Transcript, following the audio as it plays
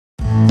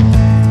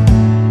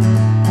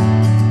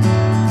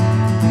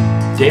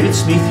David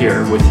Smith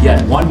here with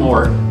yet one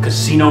more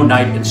Casino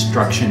Night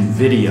instruction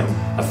video.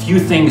 A few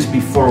things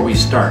before we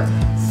start.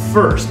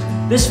 First,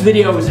 this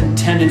video is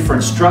intended for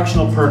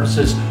instructional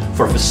purposes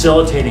for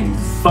facilitating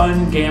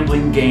fun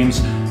gambling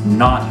games,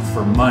 not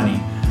for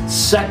money.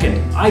 Second,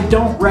 I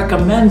don't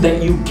recommend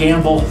that you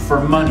gamble for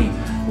money.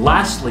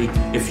 Lastly,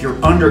 if you're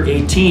under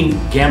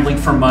 18, gambling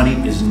for money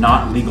is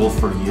not legal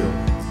for you.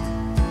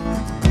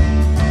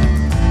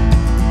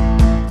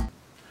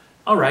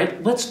 All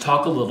right, let's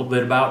talk a little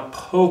bit about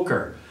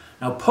poker.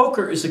 Now,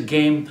 poker is a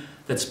game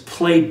that's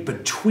played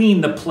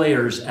between the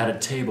players at a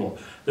table.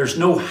 There's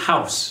no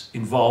house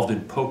involved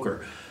in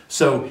poker.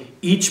 So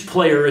each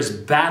player is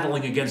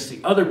battling against the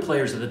other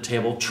players at the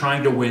table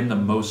trying to win the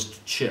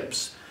most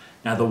chips.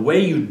 Now, the way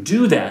you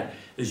do that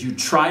is you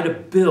try to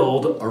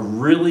build a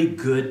really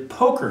good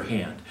poker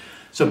hand.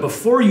 So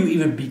before you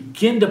even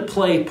begin to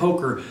play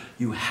poker,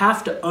 you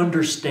have to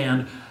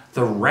understand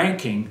the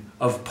ranking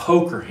of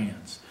poker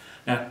hands.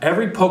 Now,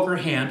 every poker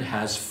hand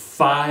has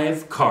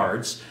 5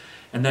 cards,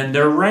 and then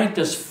they're ranked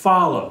as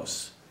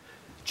follows.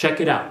 Check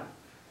it out.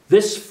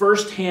 This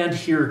first hand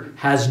here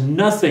has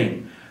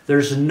nothing.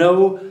 There's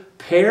no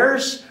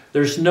pairs,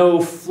 there's no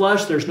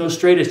flush, there's no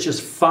straight. It's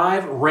just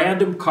 5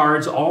 random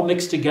cards all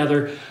mixed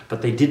together,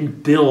 but they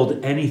didn't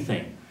build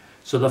anything.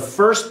 So the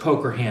first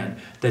poker hand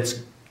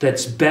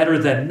that's better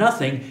than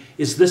nothing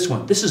is this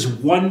one. This is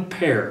 1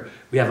 pair.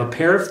 We have a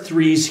pair of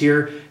 3s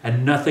here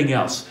and nothing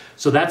else.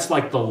 So that's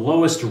like the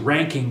lowest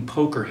ranking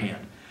poker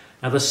hand.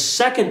 Now the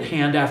second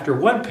hand after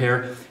 1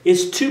 pair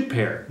is 2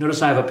 pair.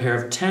 Notice I have a pair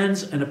of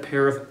 10s and a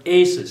pair of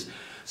aces.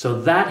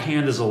 So that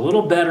hand is a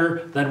little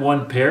better than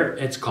 1 pair.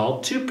 It's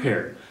called 2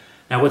 pair.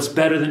 Now what's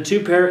better than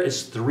 2 pair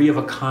is 3 of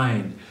a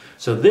kind.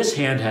 So this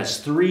hand has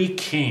 3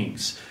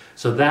 kings.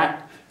 So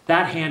that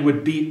hand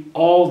would beat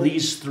all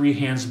these 3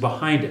 hands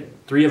behind it.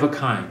 3 of a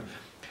kind.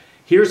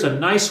 Here's a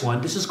nice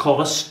one. This is called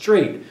a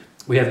straight.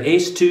 We have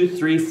ace 2,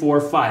 3,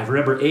 4, 5.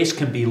 Remember, ace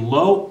can be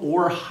low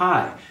or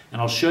high.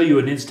 And I'll show you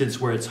an instance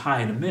where it's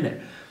high in a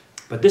minute.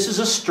 But this is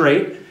a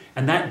straight,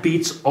 and that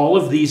beats all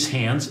of these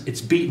hands.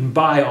 It's beaten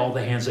by all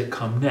the hands that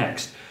come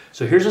next.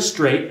 So here's a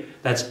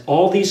straight. That's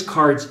all these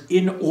cards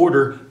in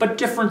order, but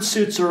different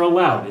suits are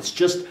allowed. It's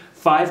just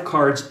 5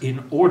 cards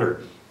in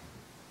order.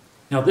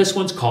 Now this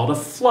one's called a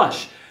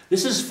flush.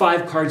 This is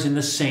 5 cards in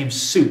the same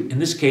suit. In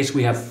this case,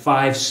 we have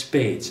 5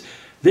 spades.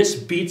 This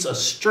beats a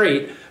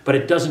straight, but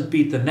it doesn't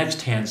beat the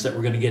next hands that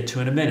we're going to get to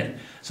in a minute.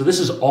 So this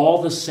is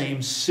all the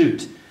same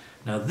suit.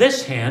 Now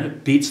this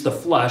hand beats the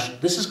flush.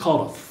 This is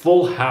called a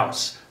full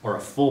house or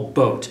a full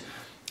boat.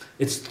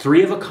 It's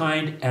 3 of a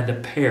kind and a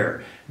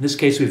pair. In this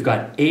case, we've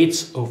got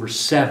 8s over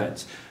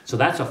 7s. So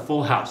that's a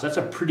full house. That's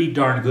a pretty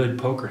darn good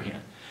poker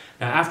hand.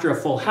 Now after a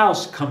full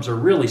house comes a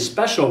really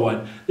special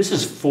one. This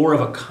is 4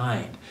 of a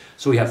kind.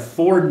 So we have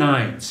 4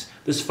 9s.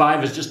 This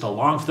 5 is just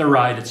along for the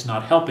ride. It's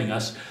not helping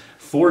us.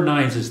 4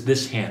 9s is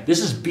this hand.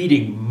 This is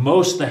beating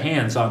most of the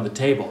hands on the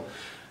table.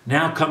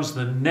 Now comes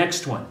the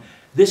next one.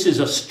 This is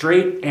a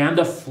straight and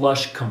a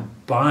flush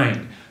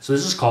combined. So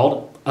this is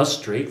called a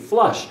straight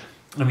flush.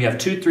 And we have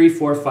 2, 3,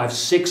 4, 5,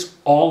 6,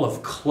 all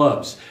of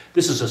clubs.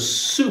 This is a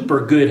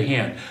super good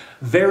hand.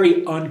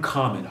 Very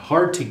uncommon.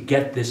 Hard to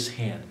get this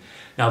hand.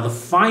 Now the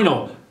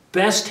final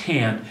best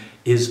hand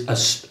is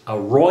a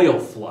royal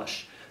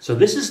flush. So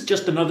this is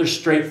just another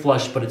straight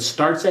flush, but it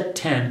starts at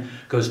 10,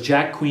 goes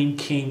jack, queen,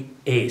 king,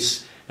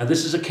 ace. Now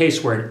this is a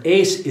case where an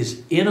ace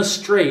is in a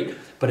straight,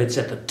 but it's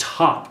at the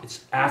top.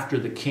 It's after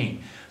the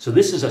king. So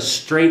this is a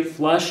straight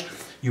flush.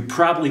 You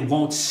probably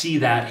won't see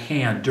that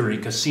hand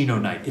during casino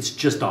night. It's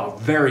just a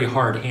very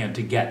hard hand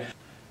to get.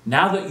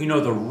 Now that you know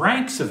the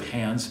ranks of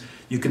hands,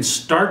 you can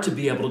start to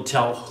be able to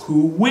tell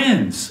who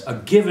wins a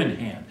given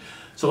hand.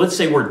 So let's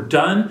say we're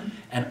done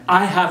and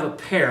I have a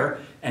pair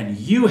and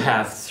you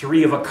have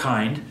 3 of a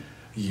kind,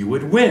 you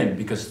would win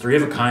because 3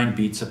 of a kind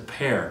beats a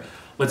pair.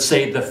 Let's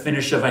say the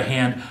finish of a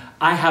hand,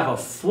 I have a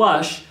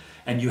flush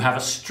and you have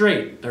a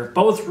straight. They're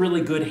both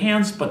really good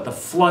hands, but the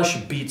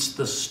flush beats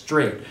the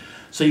straight.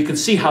 So you can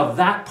see how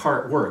that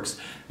part works.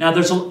 Now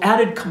there's an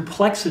added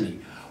complexity.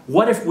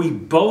 What if we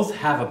both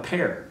have a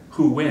pair?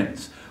 Who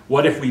wins?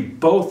 What if we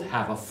both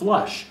have a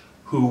flush?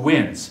 Who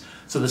wins?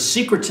 So the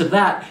secret to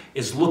that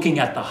is looking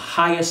at the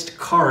highest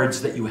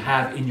cards that you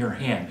have in your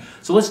hand.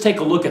 So let's take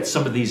a look at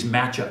some of these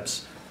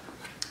matchups.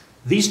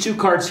 These 2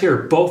 cards here,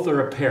 both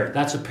are a pair.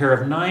 That's a pair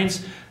of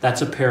 9s,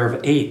 that's a pair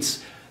of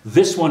 8s.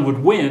 This one would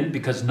win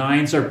because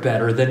 9s are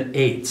better than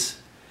 8s.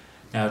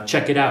 Now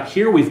check it out.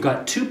 Here we've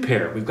got 2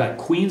 pair. We've got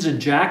queens and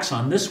jacks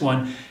on this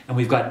one, and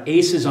we've got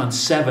aces on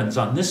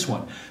 7s on this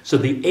one. So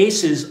the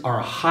aces are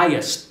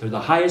highest. They're the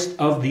highest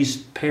of these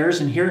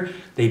pairs in here.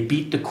 They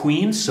beat the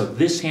queens, so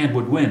this hand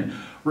would win,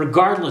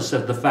 regardless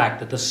of the fact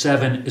that the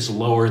 7 is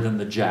lower than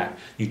the jack.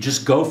 You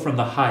just go from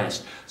the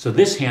highest. So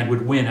this hand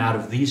would win out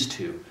of these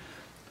 2.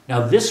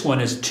 Now this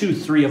one is 2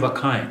 3 of a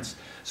kinds.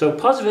 So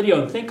pause the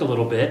video and think a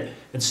little bit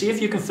and see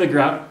if you can figure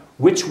out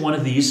which one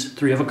of these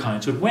 3 of a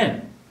kinds would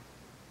win.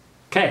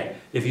 Okay,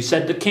 if you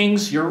said the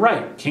kings, you're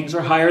right. Kings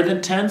are higher than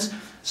 10s.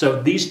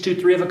 So these 2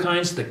 3 of a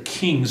kinds, the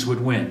kings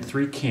would win.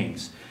 3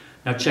 kings.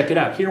 Now check it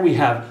out. Here we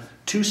have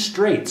two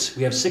straights.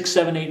 We have 6,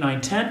 7, 8,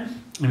 9, 10,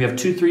 and we have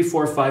 2, 3,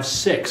 4, 5,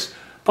 6.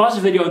 Pause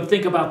the video and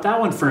think about that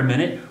one for a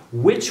minute.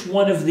 Which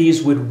one of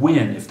these would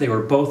win if they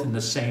were both in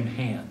the same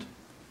hand?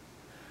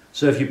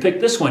 So if you pick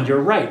this one,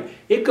 you're right.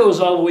 It goes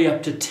all the way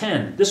up to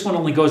 10. This one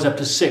only goes up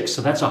to 6,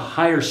 so that's a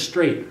higher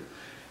straight.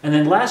 And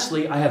then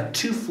lastly, I have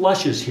two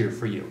flushes here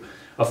for you.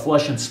 A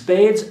flush in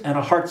spades and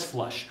a hearts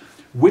flush.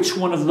 Which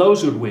one of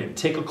those would win?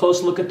 Take a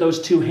close look at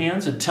those two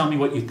hands and tell me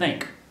what you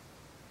think.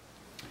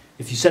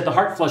 If you said the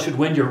heart flush would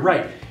win, you're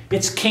right.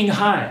 It's king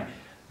high.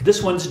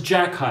 This one's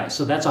jack high,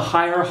 so that's a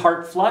higher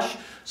heart flush,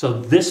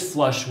 so this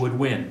flush would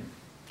win.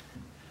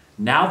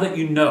 Now that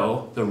you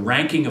know the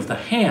ranking of the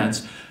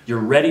hands, you're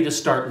ready to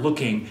start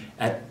looking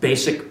at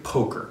basic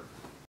poker.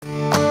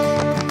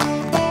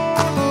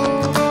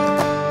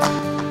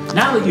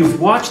 Now that you've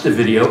watched the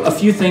video, a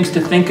few things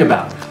to think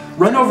about.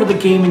 Run over the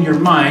game in your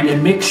mind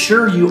and make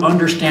sure you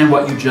understand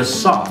what you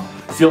just saw.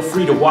 Feel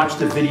free to watch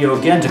the video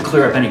again to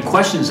clear up any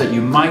questions that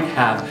you might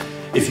have.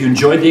 If you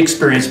enjoyed the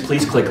experience,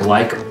 please click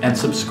like and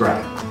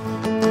subscribe.